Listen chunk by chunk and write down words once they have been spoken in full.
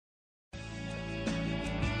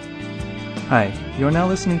Hi, you are now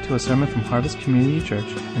listening to a sermon from Harvest Community Church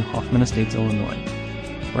in Hoffman Estates, Illinois.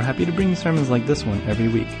 We're happy to bring you sermons like this one every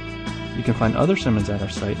week. You can find other sermons at our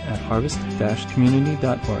site at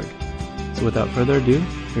harvest-community.org. So without further ado,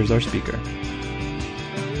 here's our speaker.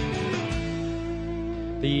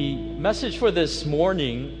 The message for this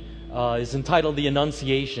morning is entitled The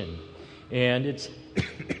Annunciation. And it's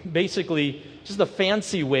basically just a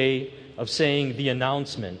fancy way of saying the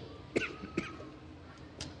announcement.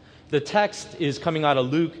 The text is coming out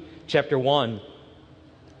of Luke chapter 1,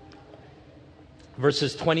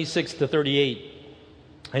 verses 26 to 38.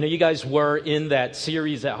 I know you guys were in that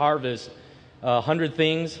series at Harvest, 100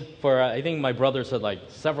 Things, for I think my brother said like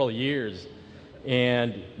several years.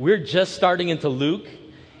 And we're just starting into Luke,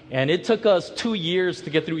 and it took us 2 years to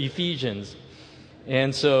get through Ephesians.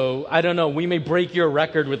 And so, I don't know, we may break your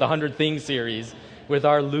record with the 100 Things series, with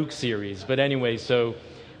our Luke series. But anyway, so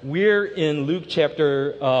we're in Luke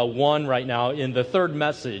chapter 1 right now, in the third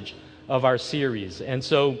message of our series. And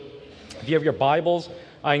so, if you have your Bibles,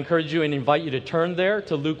 I encourage you and invite you to turn there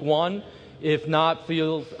to Luke 1. If not,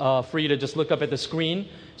 feel free to just look up at the screen.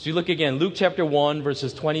 So you look again, Luke chapter 1,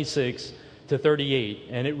 verses 26 to 38.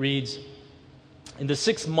 And it reads, "In the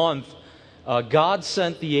 6th month, God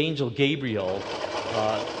sent the angel Gabriel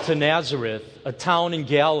to Nazareth, a town in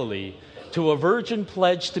Galilee, to a virgin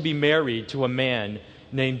pledged to be married to a man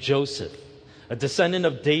named Joseph, a descendant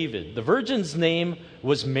of David. The virgin's name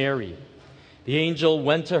was Mary. The angel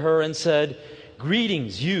went to her and said,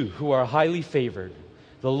 'Greetings, you who are highly favored.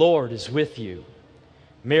 The Lord is with you.'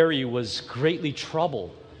 Mary was greatly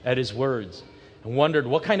troubled at his words and wondered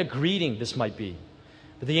what kind of greeting this might be.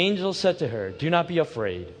 But the angel said to her, 'Do not be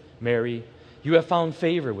afraid, Mary. You have found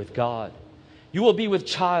favor with God. You will be with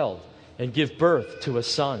child and give birth to a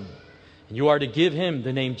son, and you are to give him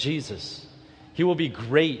the name Jesus. He will be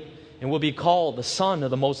great and will be called the Son of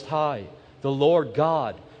the Most High. The Lord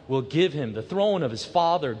God will give him the throne of his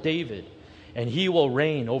father David, and he will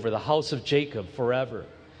reign over the house of Jacob forever.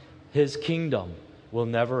 His kingdom will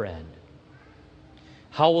never end.'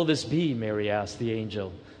 'How will this be?' Mary asked the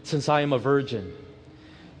angel, 'since I am a virgin?'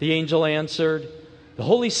 The angel answered, 'The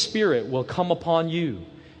Holy Spirit will come upon you.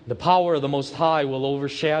 The power of the Most High will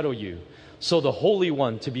overshadow you. So the Holy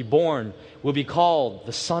One to be born will be called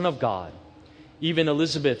the Son of God. Even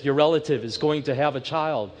Elizabeth, your relative, is going to have a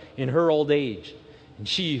child in her old age. And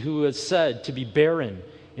she who is said to be barren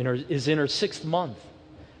is in her 6th month.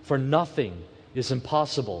 For nothing is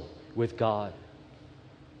impossible with God.'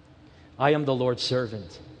 'I am the Lord's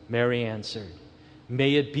servant,' Mary answered.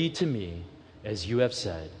 'May it be to me as you have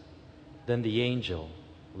said.' Then the angel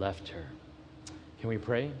left her." Can we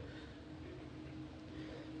pray?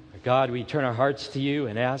 God, we turn our hearts to you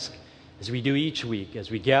and ask, as we do each week,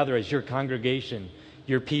 as we gather as your congregation,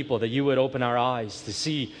 your people, that you would open our eyes to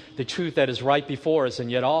see the truth that is right before us,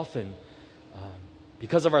 and yet often,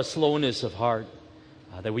 because of our slowness of heart,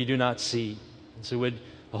 that we do not see. And so would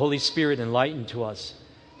the Holy Spirit enlighten to us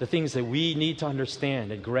the things that we need to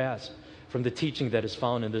understand and grasp from the teaching that is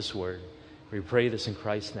found in this word. We pray this in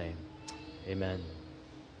Christ's name. Amen.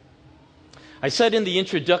 I said in the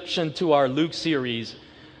introduction to our Luke series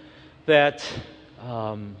that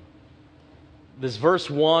this verse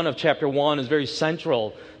 1 of chapter 1 is very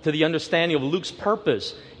central to the understanding of Luke's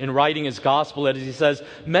purpose in writing his gospel. As he says,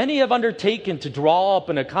 "Many have undertaken to draw up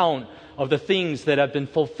an account of the things that have been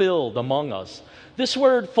fulfilled among us." This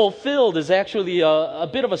word fulfilled is actually a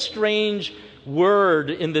bit of a strange word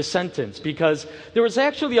in this sentence, because there was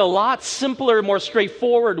actually a lot simpler, more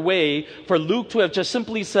straightforward way for Luke to have just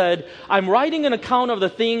simply said, "I'm writing an account of the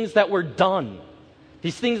things that were done,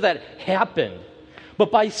 these things that happened." But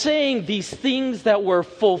by saying these things that were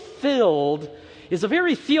fulfilled is a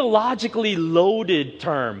very theologically loaded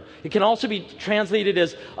term. It can also be translated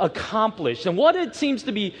as accomplished. And what it seems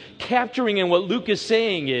to be capturing in what Luke is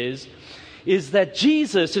saying is that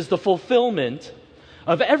Jesus is the fulfillment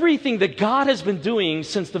of everything that God has been doing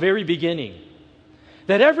since the very beginning.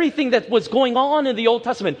 That everything that was going on in the Old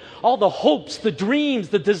Testament, all the hopes, the dreams,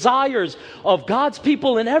 the desires of God's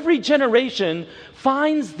people in every generation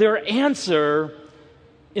finds their answer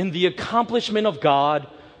in the accomplishment of God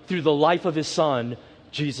through the life of His Son,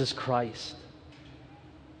 Jesus Christ.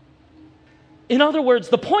 In other words,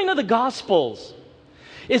 the point of the Gospels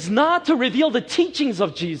is not to reveal the teachings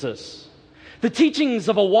of Jesus, the teachings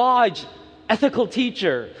of a wise, ethical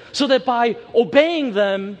teacher, so that by obeying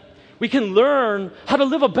them, we can learn how to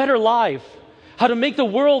live a better life, how to make the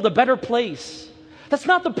world a better place. That's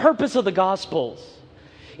not the purpose of the Gospels.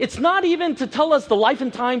 It's not even to tell us the life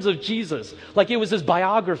and times of Jesus, like it was his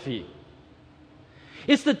biography.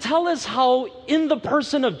 It's to tell us how in the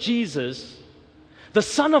person of Jesus, The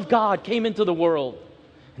Son of God came into the world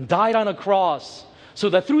and died on a cross so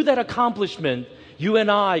that through that accomplishment, you and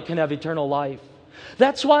I can have eternal life.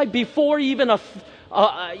 That's why before we even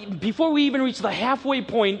reach the halfway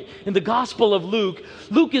point in the Gospel of Luke,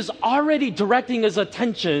 Luke is already directing his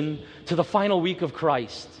attention to the final week of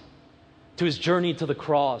Christ, to his journey to the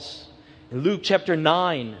cross. In Luke chapter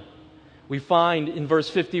 9, we find in verse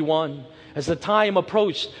 51, as the time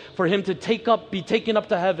approached for him to be taken up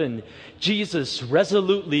to heaven, Jesus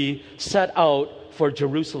resolutely set out for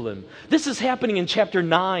Jerusalem. This is happening in chapter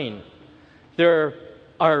 9. There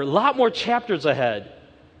are a lot more chapters ahead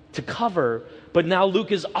to cover, but now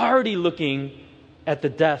Luke is already looking at the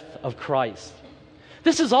death of Christ.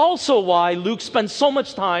 This is also why Luke spends so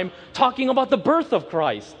much time talking about the birth of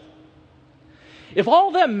Christ. If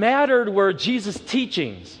all that mattered were Jesus'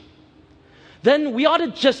 teachings, then we ought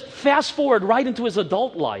to just fast forward right into his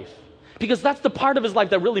adult life, because that's the part of his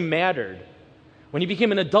life that really mattered, when he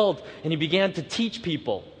became an adult and he began to teach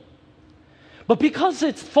people. But because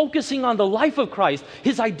it's focusing on the life of Christ,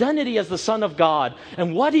 his identity as the Son of God,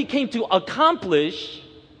 and what he came to accomplish,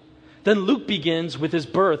 then Luke begins with his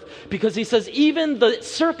birth, because he says even the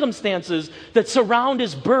circumstances that surround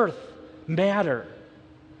his birth matter.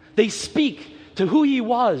 They speak to who he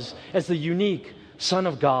was as the unique Son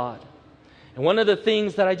of God. And one of the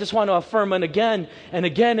things that I just want to affirm and again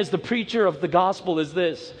as the preacher of the gospel is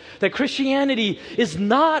this, that Christianity is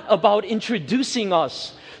not about introducing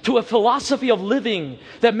us to a philosophy of living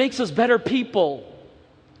that makes us better people,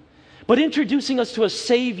 but introducing us to a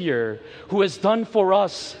Savior who has done for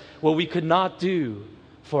us what we could not do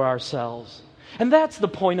for ourselves. And that's the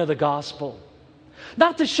point of the gospel.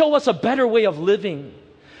 Not to show us a better way of living,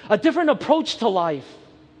 a different approach to life,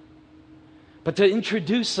 but to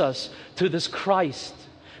introduce us to this Christ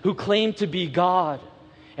who claimed to be God,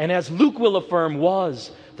 and as Luke will affirm,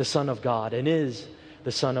 was the Son of God and is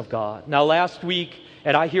the Son of God. Now last week,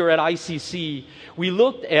 here at ICC, we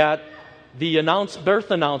looked at the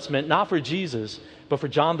birth announcement, not for Jesus, but for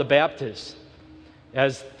John the Baptist.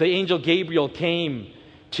 As the angel Gabriel came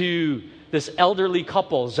to this elderly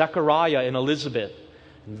couple, Zechariah and Elizabeth.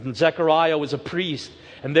 And Zechariah was a priest,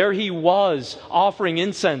 and there he was offering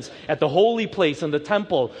incense at the holy place in the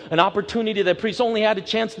temple, an opportunity that priests only had a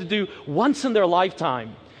chance to do once in their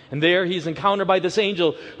lifetime. And there he's encountered by this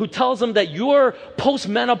angel who tells him that your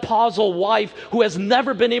postmenopausal wife, who has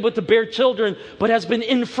never been able to bear children but has been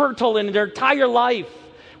infertile in her entire life,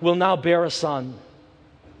 will now bear a son.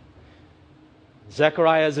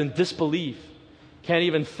 Zechariah is in disbelief, can't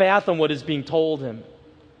even fathom what is being told him.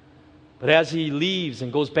 But as he leaves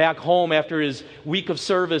and goes back home after his week of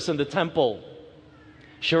service in the temple,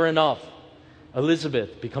 sure enough,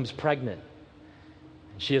 Elizabeth becomes pregnant.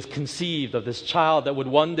 She has conceived of this child that would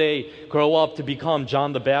one day grow up to become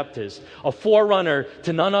John the Baptist, a forerunner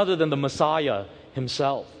to none other than the Messiah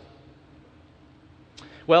himself.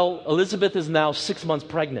 Well, Elizabeth is now 6 months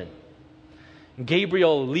pregnant.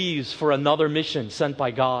 Gabriel leaves for another mission sent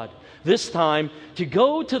by God, this time to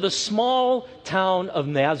go to the small town of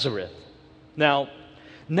Nazareth. Now,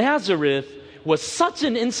 Nazareth was such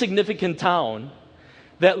an insignificant town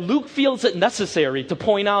that Luke feels it necessary to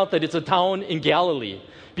point out that it's a town in Galilee,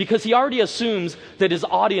 because he already assumes that his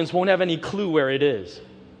audience won't have any clue where it is.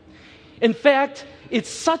 In fact, it's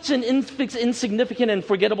such an insignificant and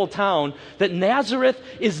forgettable town that Nazareth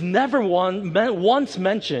is never once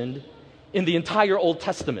mentioned in the entire Old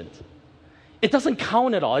Testament. It doesn't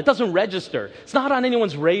count at all. It doesn't register. It's not on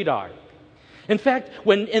anyone's radar. In fact,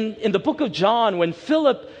 when in the book of John, when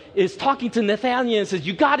Philip is talking to Nathanael and says,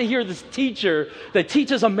 you got to hear this teacher that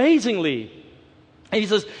teaches amazingly. And he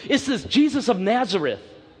says, it's this Jesus of Nazareth.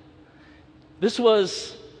 This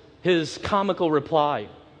was his comical reply.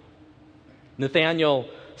 Nathanael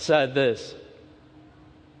said this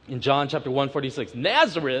in John chapter 1:46,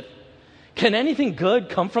 Nazareth? Can anything good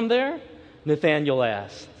come from there? Nathanael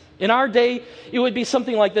asked. In our day, it would be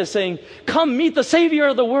something like this, saying, come meet the Savior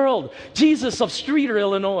of the world, Jesus of Streator,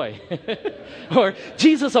 Illinois, or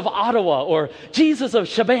Jesus of Ottawa, or Jesus of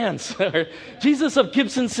Shabans, or Jesus of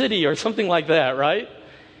Gibson City, or something like that, right?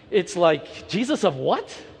 It's like, Jesus of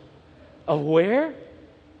what? Of where?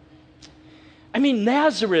 I mean,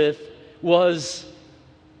 Nazareth was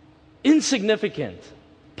insignificant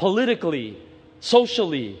politically,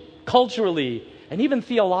 socially, culturally, and even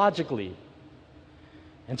theologically.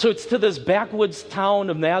 And so it's to this backwoods town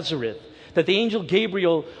of Nazareth that the angel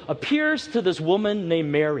Gabriel appears to this woman named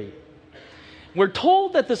Mary. We're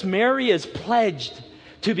told that this Mary is pledged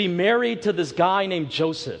to be married to this guy named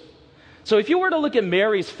Joseph. So if you were to look at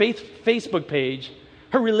Mary's Facebook page,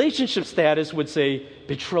 her relationship status would say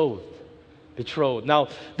betrothed. Betrothed. Now,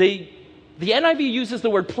 the The NIV uses the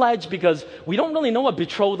word pledge because we don't really know what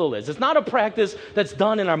betrothal is. It's not a practice that's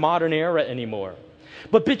done in our modern era anymore.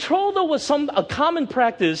 But betrothal was a common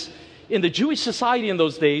practice in the Jewish society in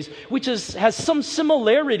those days, which has some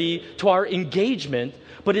similarity to our engagement,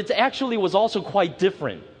 but it actually was also quite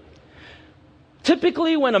different.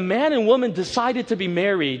 Typically, when a man and woman decided to be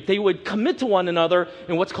married, they would commit to one another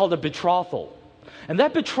in what's called a betrothal. And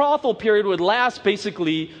that betrothal period would last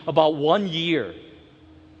basically about 1 year.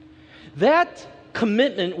 That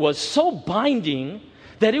commitment was so binding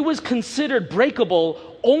that it was considered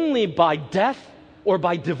breakable only by death or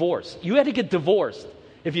by divorce. You had to get divorced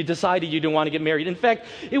if you decided you didn't want to get married. In fact,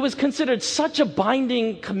 it was considered such a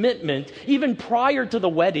binding commitment, even prior to the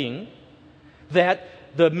wedding, that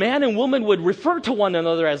the man and woman would refer to one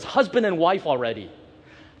another as husband and wife already.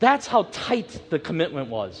 That's how tight the commitment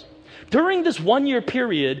was. During this 1 year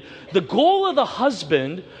period, the goal of the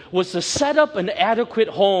husband was to set up an adequate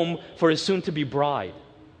home for his soon-to-be bride.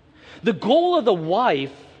 The goal of the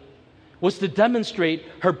wife was to demonstrate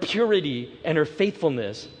her purity and her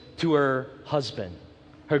faithfulness to her husband,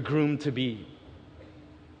 her groom-to-be.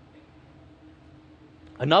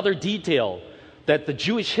 Another detail that the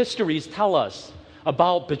Jewish histories tell us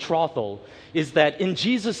about betrothal is that in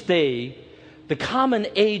Jesus' day, the common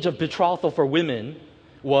age of betrothal for women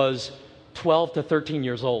was 12 to 13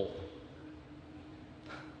 years old.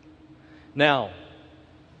 Now,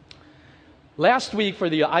 last week for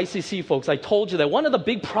the ICC folks, I told you that one of the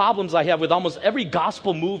big problems I have with almost every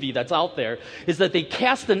gospel movie that's out there is that they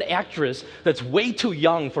cast an actress that's way too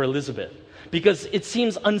young for Elizabeth, because it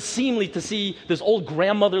seems unseemly to see this old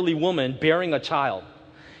grandmotherly woman bearing a child.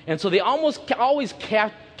 And so they almost always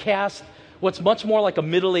cast what's much more like a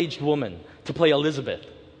middle-aged woman to play Elizabeth.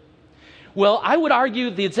 Well, I would argue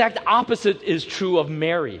the exact opposite is true of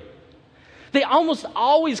Mary. They almost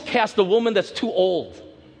always cast a woman that's too old.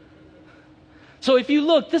 So if you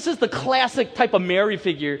look, this is the classic type of Mary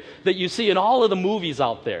figure that you see in all of the movies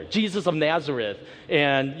out there. Jesus of Nazareth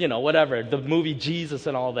and, whatever, the movie Jesus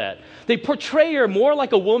and all that. They portray her more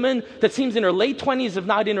like a woman that seems in her late 20s, if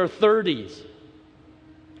not in her 30s.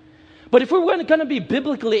 But if we're going to be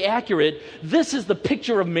biblically accurate, this is the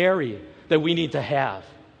picture of Mary that we need to have.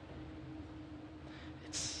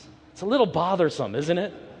 It's a little bothersome, isn't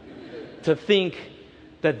it? To think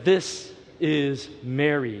that this is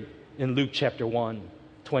Mary in Luke chapter 1,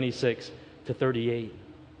 26 to 38.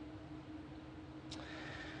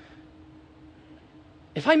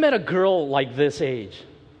 If I met a girl like this age,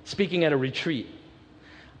 speaking at a retreat,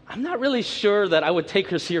 I'm not really sure that I would take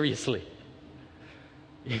her seriously.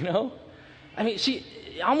 I mean, she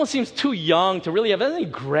almost seems too young to really have any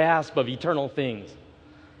grasp of eternal things.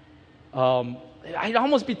 I'd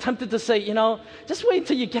almost be tempted to say, just wait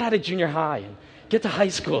until you get out of junior high and get to high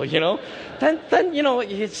school, Then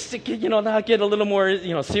now get a little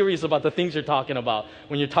more, serious about the things you're talking about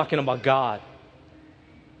when you're talking about God.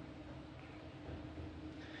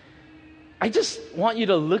 I just want you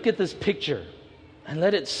to look at this picture and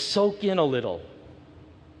let it soak in a little.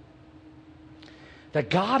 That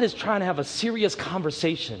God is trying to have a serious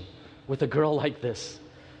conversation with a girl like this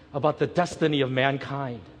about the destiny of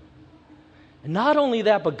mankind. And not only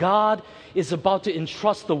that, but God is about to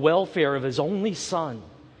entrust the welfare of His only Son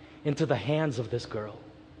into the hands of this girl.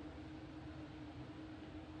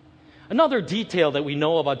 Another detail that we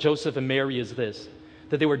know about Joseph and Mary is this,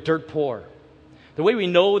 that they were dirt poor. The way we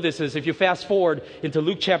know this is if you fast forward into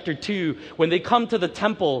Luke chapter 2, when they come to the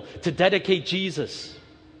temple to dedicate Jesus,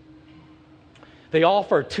 they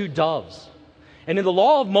offer 2 doves. And in the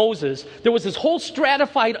law of Moses, there was this whole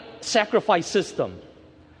stratified sacrifice system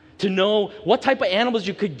to know what type of animals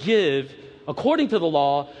you could give according to the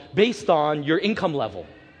law based on your income level.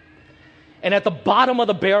 And at the bottom of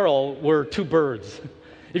the barrel were 2 birds.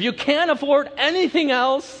 If you can't afford anything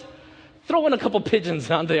else, throw in a couple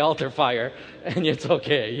pigeons on the altar fire and it's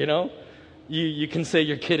okay, You can say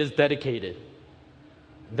your kid is dedicated.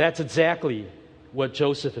 That's exactly what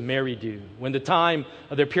Joseph and Mary do. When the time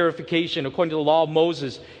of their purification, according to the law of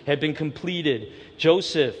Moses, had been completed,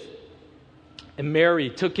 Joseph and Mary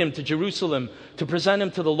took him to Jerusalem to present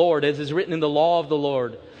him to the Lord, as is written in the law of the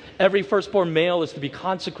Lord. Every firstborn male is to be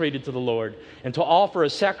consecrated to the Lord and to offer a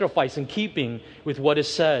sacrifice in keeping with what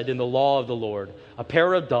is said in the law of the Lord, a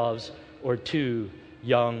pair of doves or 2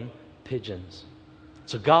 young pigeons.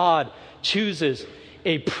 So God chooses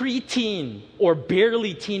a preteen or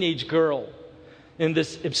barely teenage girl in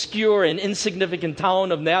this obscure and insignificant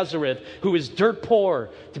town of Nazareth who is dirt poor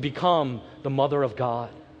to become the mother of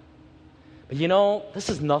God. But this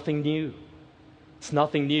is nothing new. It's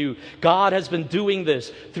nothing new. God has been doing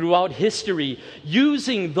this throughout history,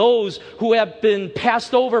 using those who have been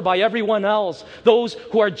passed over by everyone else, those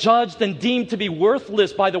who are judged and deemed to be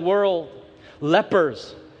worthless by the world,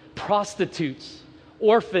 lepers, prostitutes,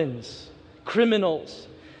 orphans, criminals,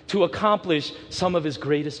 to accomplish some of his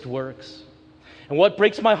greatest works. And what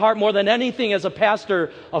breaks my heart more than anything as a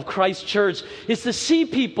pastor of Christ Church is to see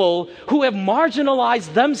people who have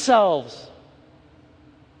marginalized themselves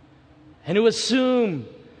and who assume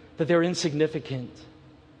that they're insignificant.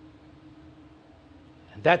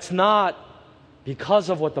 And that's not because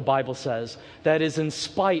of what the Bible says. That is in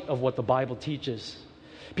spite of what the Bible teaches.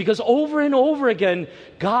 Because over and over again,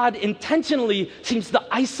 God intentionally seems to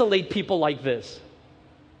isolate people like this.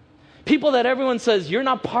 People that everyone says, you're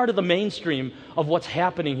not part of the mainstream of what's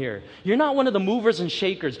happening here. You're not one of the movers and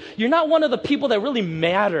shakers. You're not one of the people that really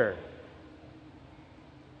matter.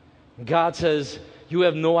 God says, you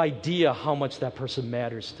have no idea how much that person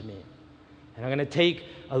matters to me. And I'm going to take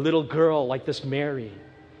a little girl like this Mary,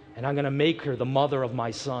 and I'm going to make her the mother of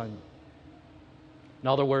my son. In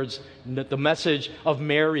other words, the message of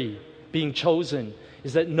Mary being chosen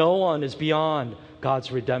is that no one is beyond God's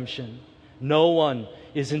redemption. No one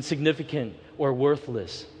is insignificant or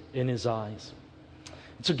worthless in his eyes.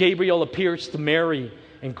 So Gabriel appears to Mary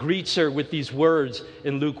and greets her with these words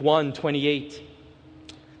in Luke 1:28.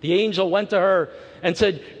 The angel went to her and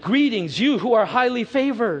said, "Greetings, you who are highly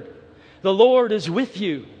favored. The Lord is with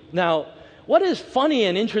you." Now, what is funny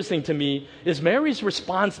and interesting to me is Mary's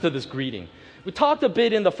response to this greeting. We talked a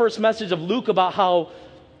bit in the first message of Luke about how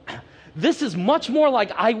this is much more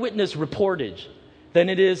like eyewitness reportage than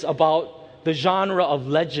it is about the genre of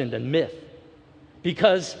legend and myth.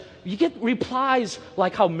 Because you get replies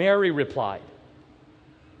like how Mary replied.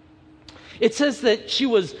 It says that she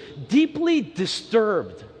was deeply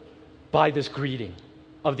disturbed by this greeting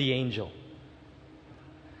of the angel.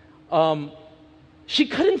 She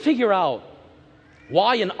couldn't figure out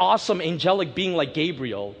why an awesome angelic being like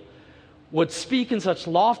Gabriel would speak in such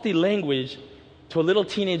lofty language to a little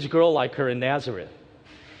teenage girl like her in Nazareth.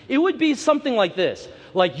 It would be something like this,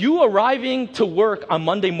 like you arriving to work on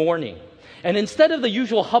Monday morning, and instead of the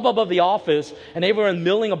usual hubbub of the office and everyone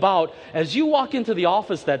milling about, as you walk into the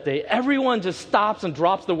office that day, everyone just stops and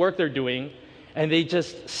drops the work they're doing, and they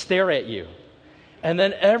just stare at you. And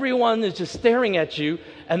then everyone is just staring at you,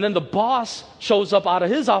 and then the boss shows up out of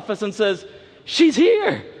his office and says, "She's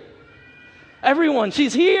here. Everyone,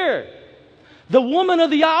 she's here. The woman of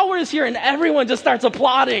the hour is here," and everyone just starts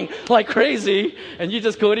applauding like crazy, and you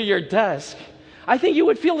just go to your desk. I think you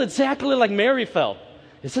would feel exactly like Mary felt.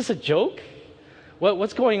 Is this a joke?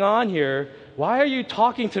 What's going on here? Why are you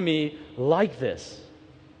talking to me like this?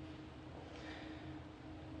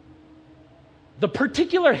 The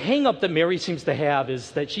particular hang-up that Mary seems to have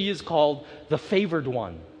is that she is called the favored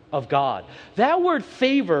one of God. That word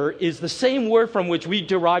favor is the same word from which we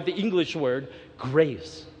derive the English word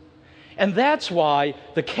grace. And that's why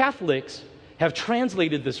the Catholics have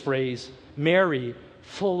translated this phrase, Mary,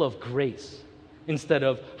 full of grace, instead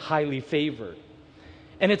of highly favored.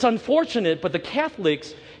 And it's unfortunate, but the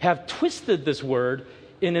Catholics have twisted this word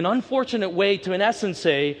in an unfortunate way to, in essence,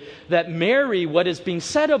 say that Mary, what is being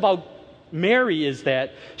said about Mary is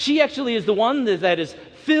that she actually is the one that is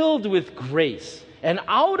filled with grace. And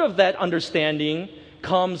out of that understanding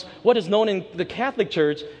comes what is known in the Catholic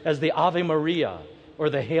Church as the Ave Maria, or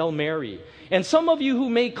the Hail Mary. And some of you who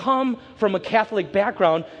may come from a Catholic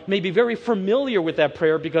background may be very familiar with that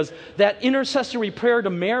prayer, because that intercessory prayer to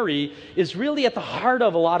Mary is really at the heart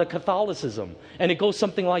of a lot of Catholicism. And it goes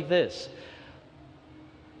something like this.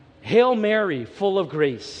 Hail Mary, full of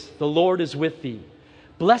grace, the Lord is with thee.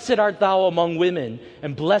 Blessed art thou among women,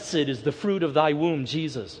 and blessed is the fruit of thy womb,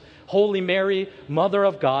 Jesus. Holy Mary, Mother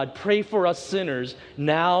of God, pray for us sinners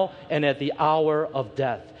now and at the hour of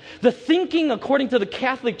death. The thinking, according to the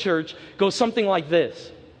Catholic Church, goes something like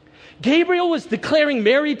this. Gabriel was declaring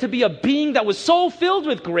Mary to be a being that was so filled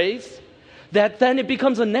with grace that then it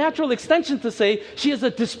becomes a natural extension to say she is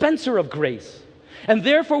a dispenser of grace. And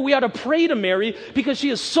therefore we ought to pray to Mary because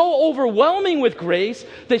she is so overwhelming with grace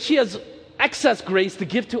that she has excess grace to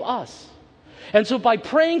give to us. And so by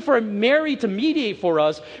praying for Mary to mediate for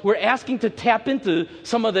us, we're asking to tap into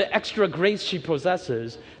some of the extra grace she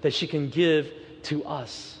possesses that she can give to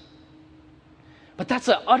us. But that's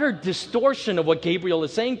an utter distortion of what Gabriel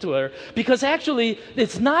is saying to her, because actually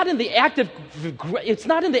it's not in the active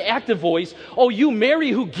voice, "Oh, you Mary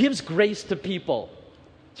who gives grace to people.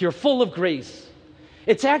 You're full of grace."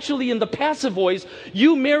 It's actually in the passive voice,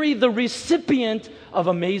 "You Mary, the recipient of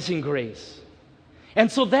amazing grace."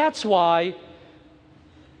 And so that's why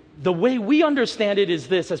the way we understand it is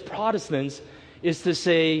this as Protestants, is to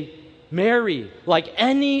say, Mary, like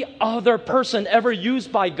any other person ever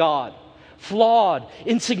used by God, flawed,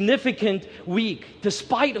 insignificant, weak,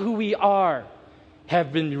 despite who we are,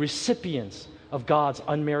 have been recipients of God's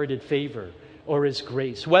unmerited favor or His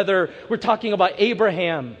grace. Whether we're talking about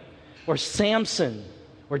Abraham or Samson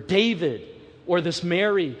or David or this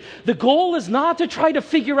Mary, the goal is not to try to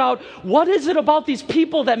figure out what is it about these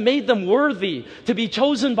people that made them worthy to be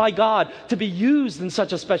chosen by God, to be used in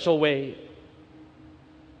such a special way.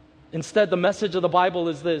 Instead, the message of the Bible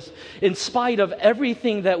is this: in spite of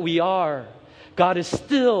everything that we are, God is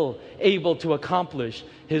still able to accomplish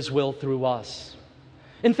His will through us.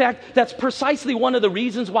 In fact, that's precisely one of the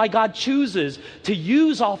reasons why God chooses to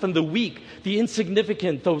use often the weak, the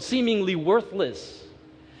insignificant, though seemingly worthless,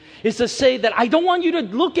 is to say that I don't want you to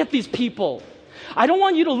look at these people. I don't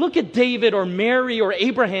want you to look at David or Mary or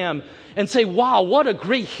Abraham and say, wow, what a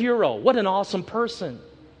great hero, what an awesome person.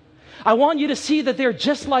 I want you to see that they're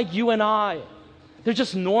just like you and I. They're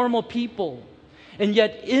just normal people. And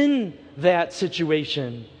yet in that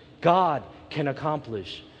situation, God can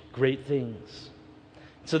accomplish great things.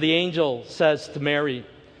 So the angel says to Mary,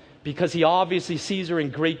 because he obviously sees her in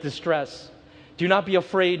great distress, do not be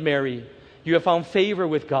afraid, Mary. You have found favor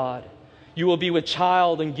with God. You will be with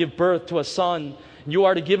child and give birth to a son. You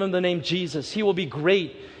are to give him the name Jesus. He will be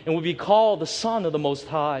great and will be called the Son of the Most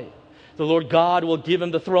High. The Lord God will give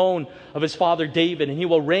him the throne of his father David, and he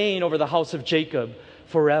will reign over the house of Jacob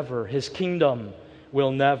forever. His kingdom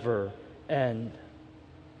will never end.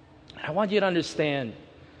 I want you to understand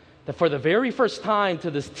that for the very first time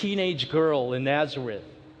to this teenage girl in Nazareth,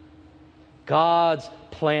 God's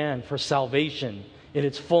plan for salvation in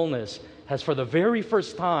its fullness has for the very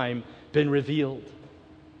first time been revealed.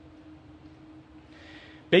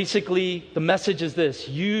 Basically, the message is this: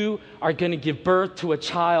 you are going to give birth to a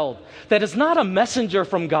child that is not a messenger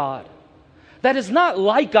from God, that is not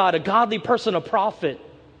like God, a godly person, a prophet.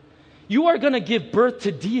 You are going to give birth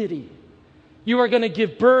to deity. You are going to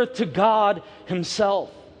give birth to God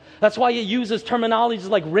Himself. That's why it uses terminologies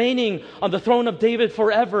like reigning on the throne of David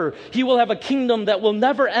forever. He will have a kingdom that will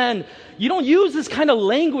never end. You don't use this kind of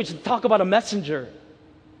language to talk about a messenger.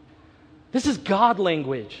 This is God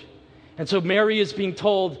language. And so Mary is being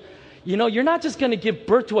told, you know, you're not just going to give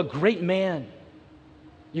birth to a great man.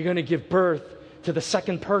 You're going to give birth to the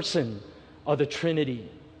second person of the Trinity.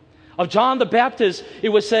 Of John the Baptist, it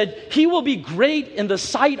was said, he will be great in the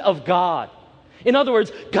sight of God. In other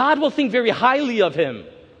words, God will think very highly of him.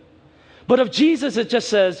 But of Jesus, it just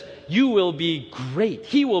says, you will be great.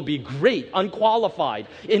 He will be great, unqualified,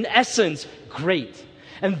 in essence, great.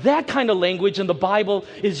 And that kind of language in the Bible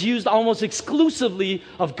is used almost exclusively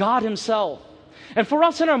of God Himself. And for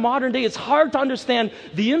us in our modern day, it's hard to understand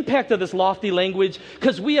the impact of this lofty language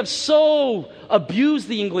because we have so abused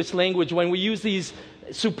the English language when we use these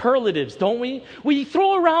superlatives, don't we? We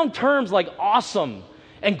throw around terms like awesome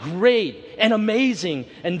and great and amazing,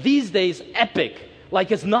 and these days, epic,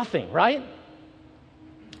 like it's nothing, right?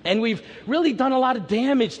 And we've really done a lot of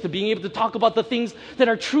damage to being able to talk about the things that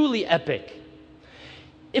are truly epic.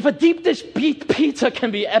 If a deep dish pizza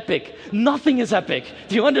can be epic, nothing is epic.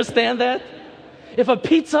 Do you understand that? If a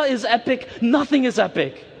pizza is epic, nothing is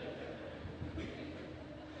epic.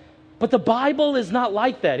 But the Bible is not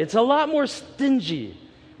like that. It's a lot more stingy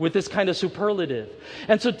with this kind of superlative.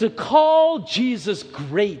 And so to call Jesus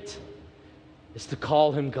great is to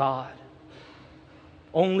call Him God.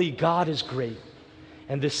 Only God is great.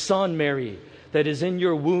 And this Son, Mary, that is in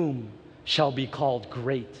your womb shall be called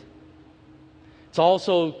great. It's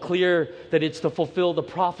also clear that it's to fulfill the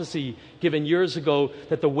prophecy given years ago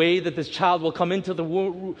that the way that this child will come into the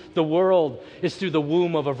world is through the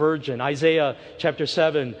womb of a virgin. Isaiah chapter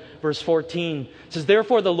 7, verse 14 says,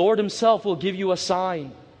 therefore the Lord Himself will give you a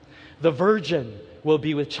sign. The virgin will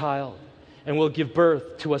be with child and will give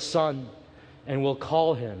birth to a son and will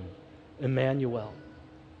call him Emmanuel.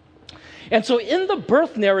 And so in the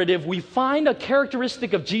birth narrative, we find a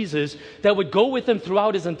characteristic of Jesus that would go with Him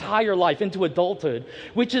throughout His entire life into adulthood,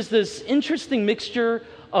 which is this interesting mixture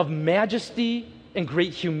of majesty and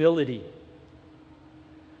great humility.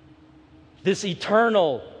 This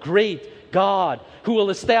eternal, great God who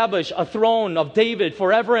will establish a throne of David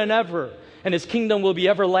forever and ever, and His kingdom will be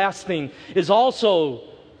everlasting, is also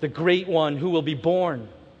the great one who will be born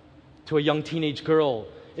to a young teenage girl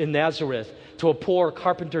in Nazareth, to a poor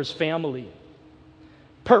carpenter's family.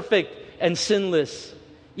 Perfect and sinless,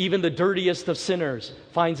 even the dirtiest of sinners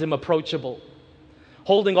finds Him approachable.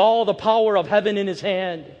 Holding all the power of heaven in His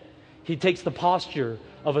hand, He takes the posture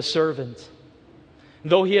of a servant.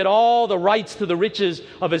 Though He had all the rights to the riches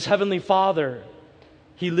of His heavenly Father,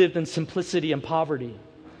 He lived in simplicity and poverty.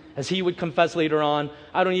 As he would confess later on,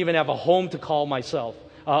 I don't even have a home to call myself,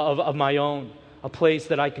 of my own, a place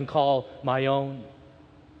that I can call my own.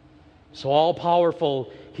 So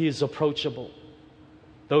all-powerful, he is approachable.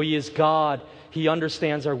 Though he is God, he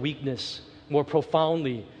understands our weakness more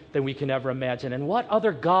profoundly than we can ever imagine. And what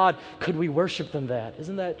other God could we worship than that?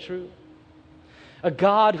 Isn't that true? A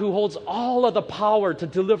God who holds all of the power to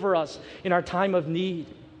deliver us in our time of need,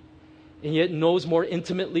 and yet knows more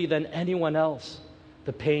intimately than anyone else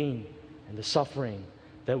the pain and the suffering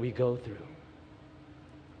that we go through.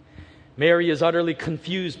 Mary is utterly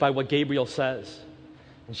confused by what Gabriel says.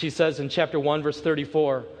 And she says in chapter 1, verse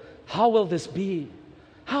 34, "How will this be?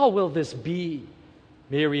 How will this be?"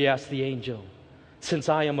 Mary asked the angel, "Since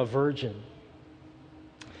I am a virgin."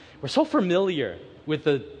 We're so familiar with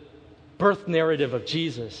the birth narrative of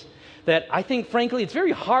Jesus that I think, frankly, it's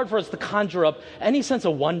very hard for us to conjure up any sense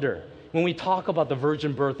of wonder when we talk about the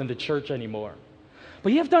virgin birth in the church anymore.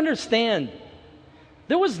 But you have to understand,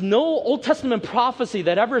 there was no Old Testament prophecy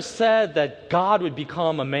that ever said that God would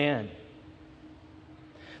become a man.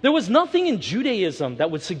 There was nothing in Judaism that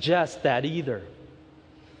would suggest that either.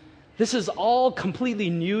 This is all completely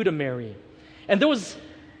new to Mary. And there was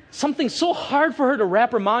something so hard for her to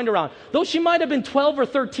wrap her mind around. Though she might have been 12 or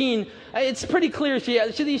 13, it's pretty clear she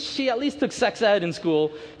at least took sex ed in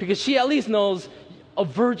school, because she at least knows a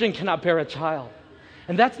virgin cannot bear a child.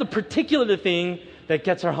 And that's the particular thing that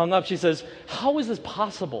gets her hung up. She says, "How is this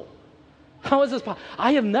possible? How is this possible?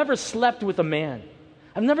 I have never slept with a man.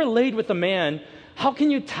 I've never laid with a man. How can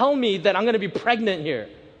you tell me that I'm going to be pregnant here?"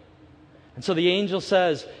 And so the angel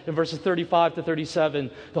says in verses 35 to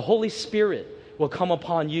 37, "The Holy Spirit will come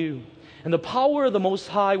upon you, and the power of the Most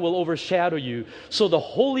High will overshadow you. So the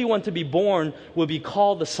Holy One to be born will be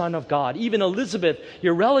called the Son of God. Even Elizabeth,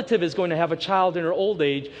 your relative, is going to have a child in her old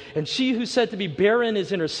age, and she who's said to be barren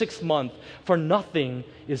is in her 6th month, for nothing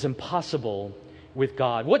is impossible with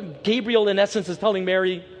God." What Gabriel, in essence, is telling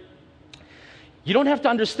Mary, you don't have to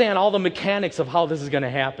understand all the mechanics of how this is going to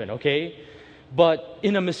happen, okay? But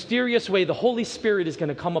in a mysterious way, the Holy Spirit is going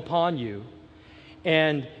to come upon you,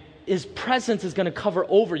 and His presence is going to cover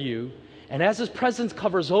over you. And as His presence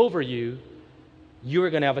covers over you, you are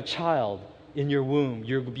going to have a child in your womb.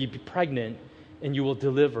 You're going to be pregnant, and you will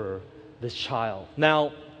deliver this child.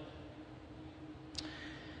 Now,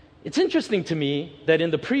 it's interesting to me that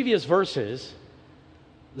in the previous verses,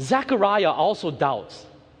 Zechariah also doubts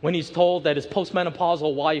when he's told that his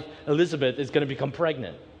postmenopausal wife, Elizabeth, is going to become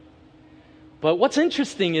pregnant. But what's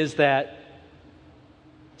interesting is that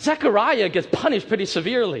Zechariah gets punished pretty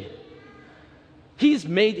severely.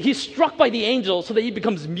 He's struck by the angel so that he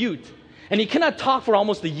becomes mute, and he cannot talk for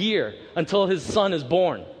almost a year until his son is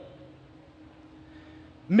born.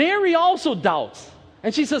 Mary also doubts,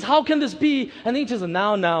 and she says, "How can this be?" And the angel says,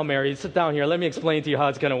 Now, Mary, sit down here. Let me explain to you how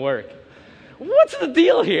it's going to work." What's the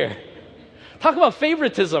deal here? Talk about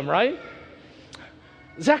favoritism, right?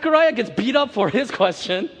 Zechariah gets beat up for his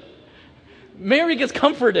question. Mary gets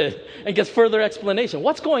comforted and gets further explanation.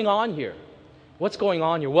 What's going on here? What's going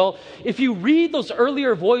on here? Well, if you read those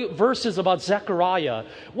earlier verses about Zechariah,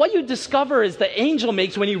 what you discover is the angel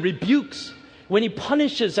makes when he rebukes, when he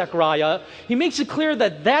punishes Zechariah, he makes it clear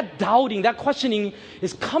that doubting, that questioning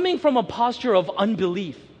is coming from a posture of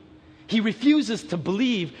unbelief. He refuses to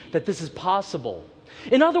believe that this is possible.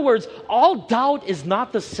 In other words, all doubt is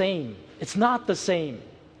not the same. It's not the same.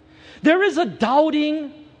 There is a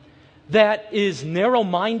doubting that is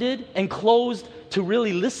narrow-minded and closed to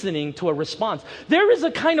really listening to a response. There is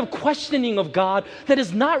a kind of questioning of God that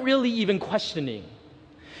is not really even questioning.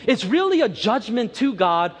 It's really a judgment to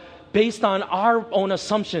God based on our own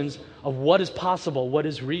assumptions of what is possible, what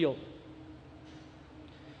is real.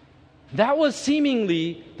 That was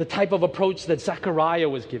seemingly the type of approach that Zechariah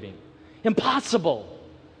was giving. Impossible.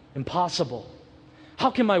 Impossible.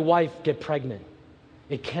 How can my wife get pregnant?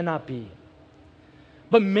 It cannot be.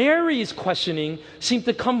 But Mary's questioning seemed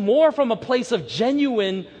to come more from a place of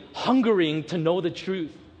genuine hungering to know the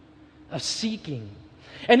truth, of seeking.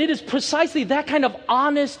 And it is precisely that kind of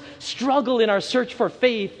honest struggle in our search for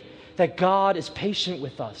faith that God is patient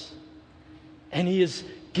with us. And He is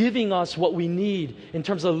giving us what we need in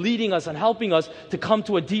terms of leading us and helping us to come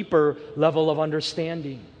to a deeper level of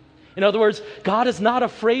understanding. In other words, God is not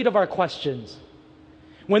afraid of our questions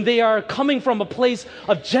when they are coming from a place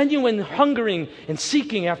of genuine hungering and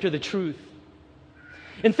seeking after the truth.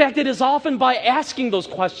 In fact, it is often by asking those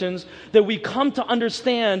questions that we come to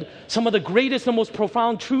understand some of the greatest and most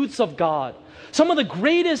profound truths of God. Some of the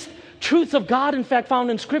greatest truths of God, in fact, found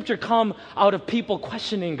in Scripture come out of people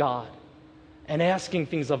questioning God and asking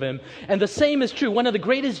things of him. And the same is true. One of the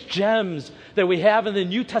greatest gems that we have in the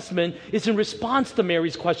New Testament is in response to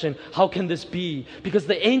Mary's question, how can this be? Because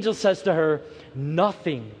the angel says to her,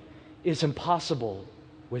 nothing is impossible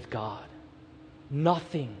with God.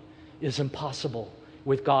 Nothing is impossible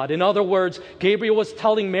with God. In other words, Gabriel was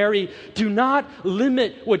telling Mary, do not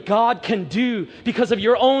limit what God can do because of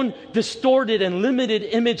your own distorted and limited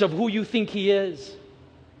image of who you think He is.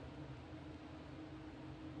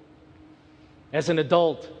 As an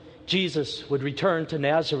adult, Jesus would return to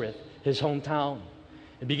Nazareth, his hometown,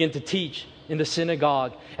 and begin to teach in the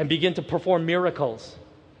synagogue and begin to perform miracles.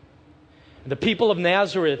 And the people of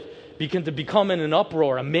Nazareth begin to become in an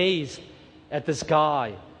uproar, amazed at this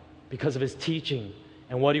guy because of his teaching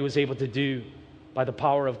and what he was able to do by the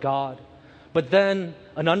power of God. But then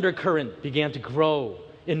an undercurrent began to grow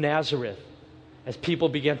in Nazareth as people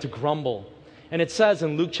began to grumble. And it says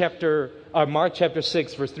in Mark chapter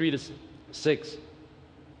 6, verse 3 to 6,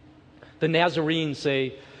 the Nazarenes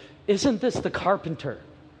say, isn't this the carpenter?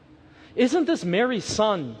 Isn't this Mary's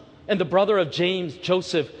son and the brother of James,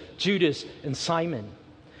 Joseph, Judas, and Simon?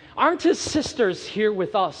 Aren't his sisters here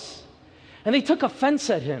with us? And they took offense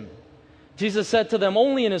at him. Jesus said to them,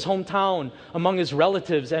 only in his hometown, among his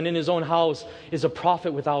relatives, and in his own house is a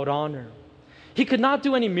prophet without honor. He could not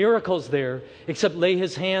do any miracles there except lay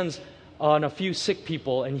his hands on a few sick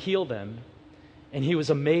people and heal them. And he was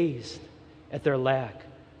amazed at their lack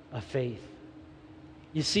of faith.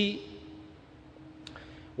 You see,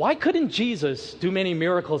 why couldn't Jesus do many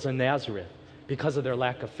miracles in Nazareth? Because of their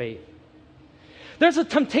lack of faith. There's a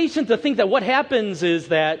temptation to think that what happens is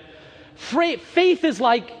that faith is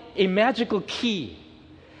like a magical key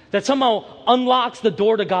that somehow unlocks the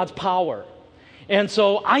door to God's power. And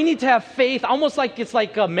so I need to have faith, almost like it's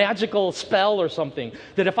like a magical spell or something,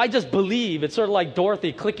 that if I just believe, it's sort of like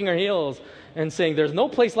Dorothy clicking her heels and saying, there's no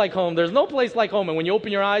place like home, there's no place like home. And when you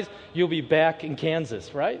open your eyes, you'll be back in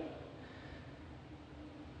Kansas, right?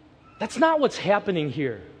 That's not what's happening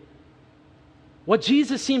here. What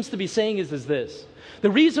Jesus seems to be saying is this.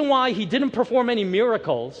 The reason why he didn't perform any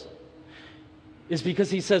miracles is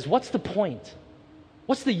because he says, what's the point?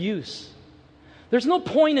 What's the use? There's no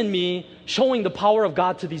point in me showing the power of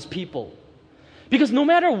God to these people. Because no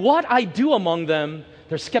matter what I do among them,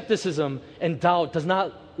 their skepticism and doubt does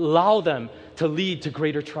not allow them to lead to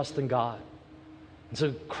greater trust in God. And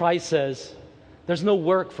so Christ says, there's no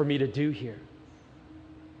work for me to do here.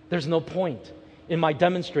 There's no point in my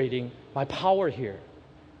demonstrating my power here.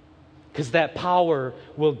 Because that power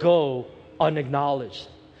will go unacknowledged.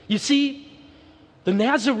 You see, the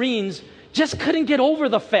Nazarenes just couldn't get over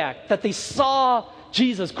the fact that they saw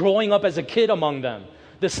Jesus growing up as a kid among them.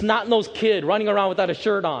 This snot-nosed kid running around without a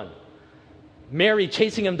shirt on. Mary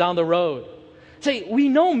chasing him down the road. Say, we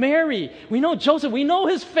know Mary. We know Joseph. We know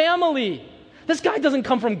his family. This guy doesn't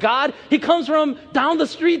come from God. He comes from down the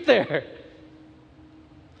street there.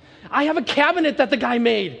 I have a cabinet that the guy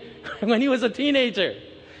made when he was a teenager.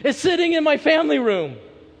 It's sitting in my family room.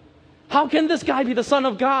 How can this guy be the Son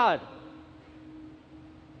of God?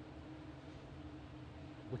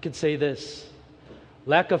 We could say this.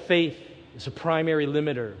 Lack of faith is a primary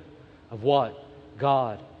limiter of what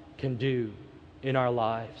God can do in our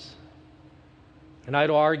lives. And I'd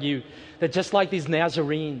argue that just like these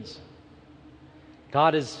Nazarenes,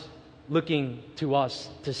 God is looking to us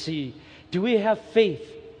to see, do we have faith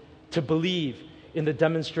to believe in the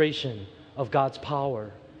demonstration of God's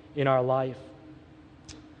power in our life?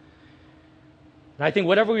 And I think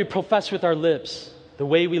whatever we profess with our lips, the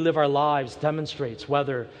way we live our lives demonstrates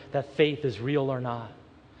whether that faith is real or not.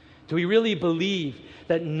 Do we really believe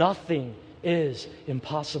that nothing is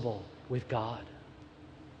impossible with God?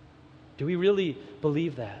 Do we really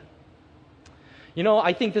believe that? You know,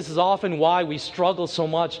 I think this is often why we struggle so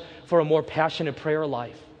much for a more passionate prayer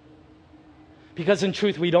life. Because in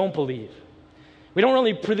truth, we don't believe. We don't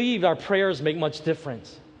really believe our prayers make much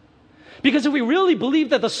difference. Because if we really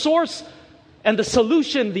believe that the source and the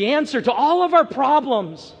solution, the answer to all of our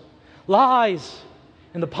problems lies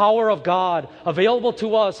in the power of God available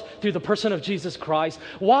to us through the person of Jesus Christ,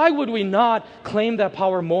 why would we not claim that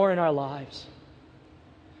power more in our lives?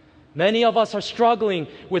 Many of us are struggling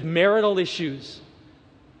with marital issues,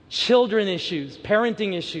 children issues,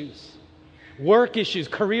 parenting issues, work issues,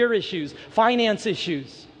 career issues, finance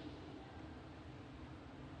issues,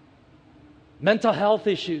 mental health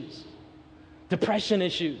issues, depression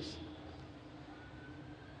issues.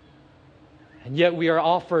 And yet we are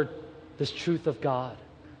offered this truth of God.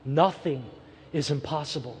 Nothing is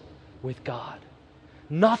impossible with God.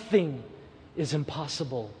 Nothing is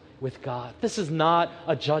impossible with God. This is not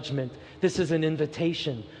a judgment. This is an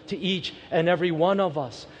invitation to each and every one of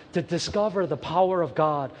us to discover the power of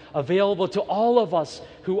God available to all of us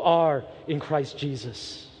who are in Christ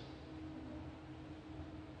Jesus.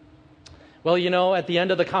 Well, at the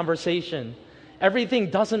end of the conversation, everything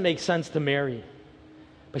doesn't make sense to Mary,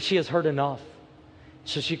 but she has heard enough.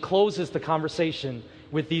 So she closes the conversation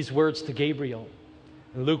with these words to Gabriel.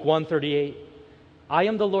 In Luke 1:38, "I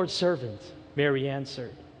am the Lord's servant," Mary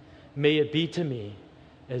answered. "May it be to me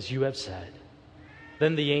as you have said."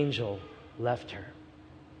 Then the angel left her.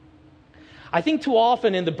 I think too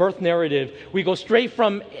often in the birth narrative, we go straight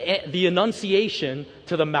from the Annunciation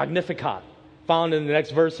to the Magnificat, found in the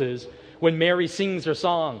next verses, when Mary sings her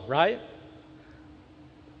song, right?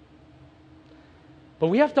 But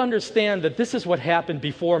we have to understand that this is what happened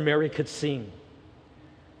before Mary could sing.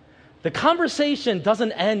 The conversation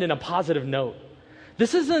doesn't end in a positive note.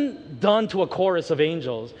 This isn't done to a chorus of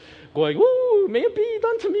angels going, "Woo, may it be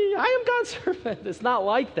done to me. I am God's servant." It's not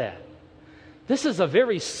like that. This is a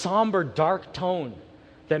very somber, dark tone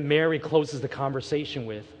that Mary closes the conversation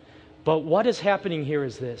with. But what is happening here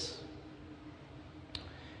is this.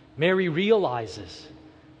 Mary realizes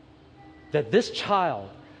that this child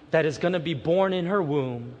that is going to be born in her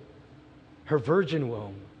womb, her virgin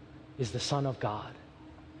womb, is the Son of God.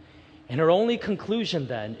 And her only conclusion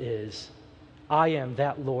then is, "I am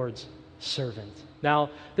that Lord's servant." Now,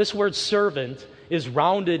 this word servant is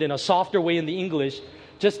rounded in a softer way in the English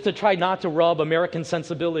just to try not to rub American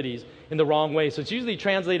sensibilities in the wrong way. So it's usually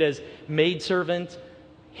translated as maidservant,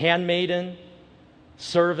 handmaiden,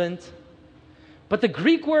 servant. But the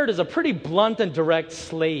Greek word is a pretty blunt and direct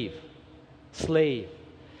slave. Slave.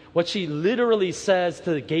 What she literally says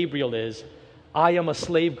to Gabriel is, "I am a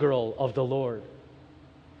slave girl of the Lord."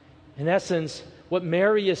 In essence, what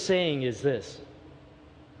Mary is saying is this: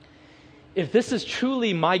 if this is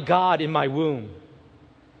truly my God in my womb,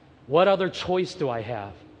 what other choice do I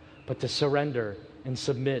have but to surrender and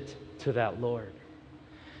submit to that Lord?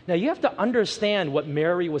 Now, you have to understand what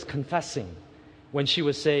Mary was confessing when she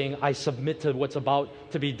was saying, "I submit to what's about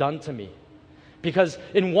to be done to me." Because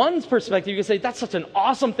in one's perspective, you can say, "That's such an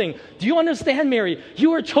awesome thing. Do you understand, Mary? You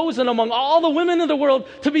were chosen among all the women in the world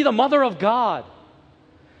to be the mother of God."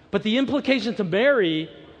 But the implication to Mary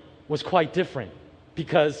was quite different,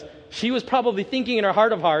 because she was probably thinking in her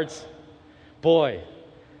heart of hearts, "Boy,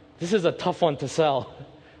 this is a tough one to sell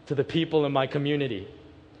to the people in my community.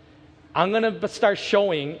 I'm going to start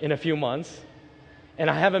showing in a few months, and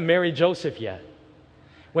I haven't married Joseph yet."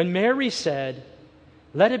 When Mary said,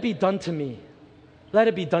 "Let it be done to me, let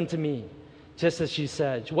it be done to me," just as she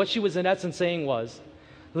said, what she was in essence saying was,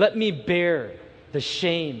 "Let me bear the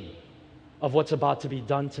shame of what's about to be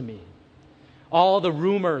done to me. All the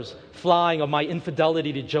rumors flying of my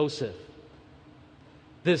infidelity to Joseph,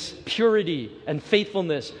 this purity and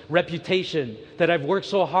faithfulness reputation that I've worked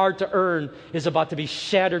so hard to earn is about to be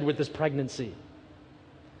shattered with this pregnancy.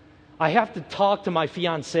 I have to talk to my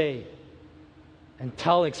fiancé and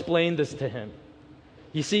explain this to him."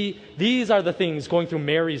 You see, these are the things going through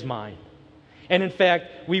Mary's mind. And in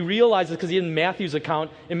fact, we realize this because in Matthew's account,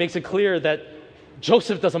 it makes it clear that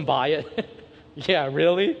Joseph doesn't buy it. "Yeah,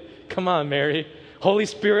 really? Come on, Mary. Holy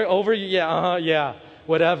Spirit over you? Yeah, yeah,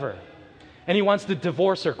 whatever." And he wants to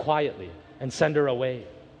divorce her quietly and send her away.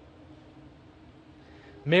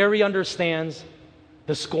 Mary understands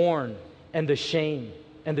the scorn and the shame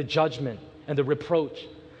and the judgment and the reproach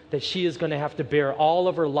that she is going to have to bear all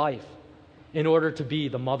of her life in order to be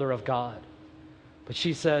the mother of God. But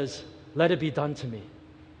she says, "Let it be done to me.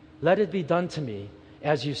 Let it be done to me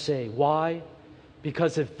as you say." Why?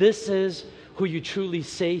 Because if this is who you truly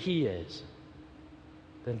say he is,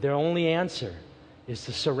 then their only answer is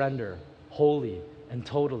to surrender wholly and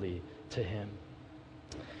totally to him.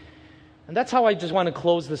 And that's how I just want to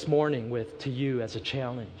close this morning with, to you as a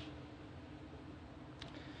challenge.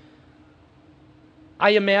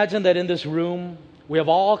 I imagine that in this room, we have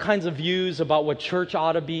all kinds of views about what church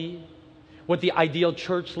ought to be, what the ideal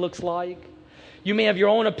church looks like. You may have your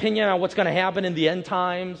own opinion on what's going to happen in the end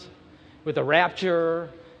times with the rapture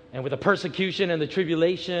and with the persecution and the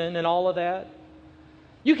tribulation and all of that.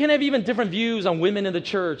 You can have even different views on women in the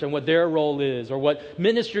church and what their role is or what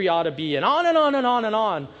ministry ought to be, and on and on and on and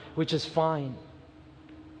on, which is fine.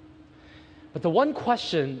 But the one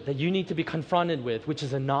question that you need to be confronted with, which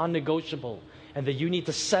is a non-negotiable, and that you need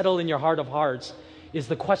to settle in your heart of hearts, is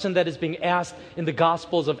the question that is being asked in the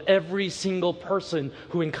Gospels of every single person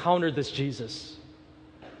who encountered this Jesus.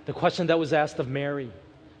 The question that was asked of Mary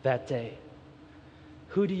that day.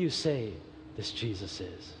 Who do you say this Jesus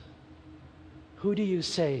is? Who do you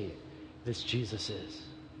say this Jesus is?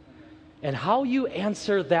 And how you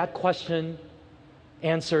answer that question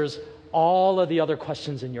answers all of the other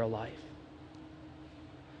questions in your life.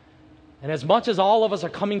 And as much as all of us are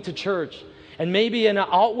coming to church, and maybe in an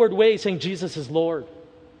outward way saying Jesus is Lord,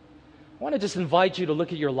 I want to just invite you to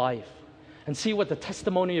look at your life and see what the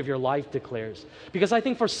testimony of your life declares. Because I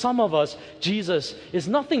think for some of us, Jesus is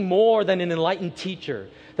nothing more than an enlightened teacher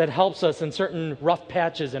that helps us in certain rough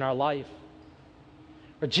patches in our life.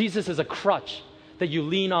 Or Jesus is a crutch that you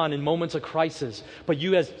lean on in moments of crisis, but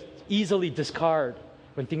you as easily discard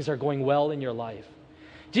when things are going well in your life.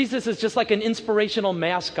 Jesus is just like an inspirational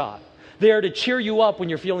mascot, there to cheer you up when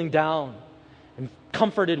you're feeling down and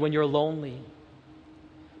comforted when you're lonely.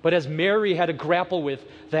 But as Mary had to grapple with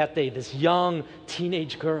that day, this young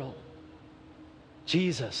teenage girl,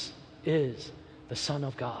 Jesus is the Son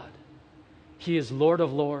of God. He is Lord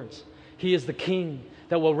of Lords. He is the King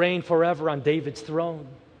that will reign forever on David's throne,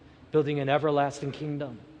 building an everlasting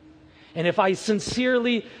kingdom. And if I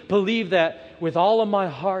sincerely believe that with all of my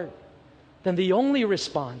heart, then the only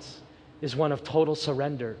response is one of total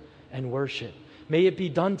surrender and worship. May it be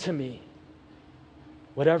done to me.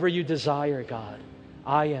 Whatever you desire, God,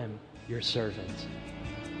 I am your servant.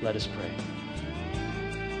 Let us pray.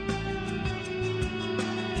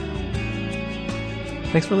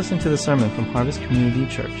 Thanks for listening to the sermon from Harvest Community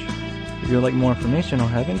Church. If you would like more information or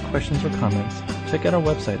have any questions or comments, check out our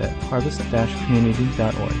website at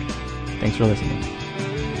harvest-community.org. Thanks for listening.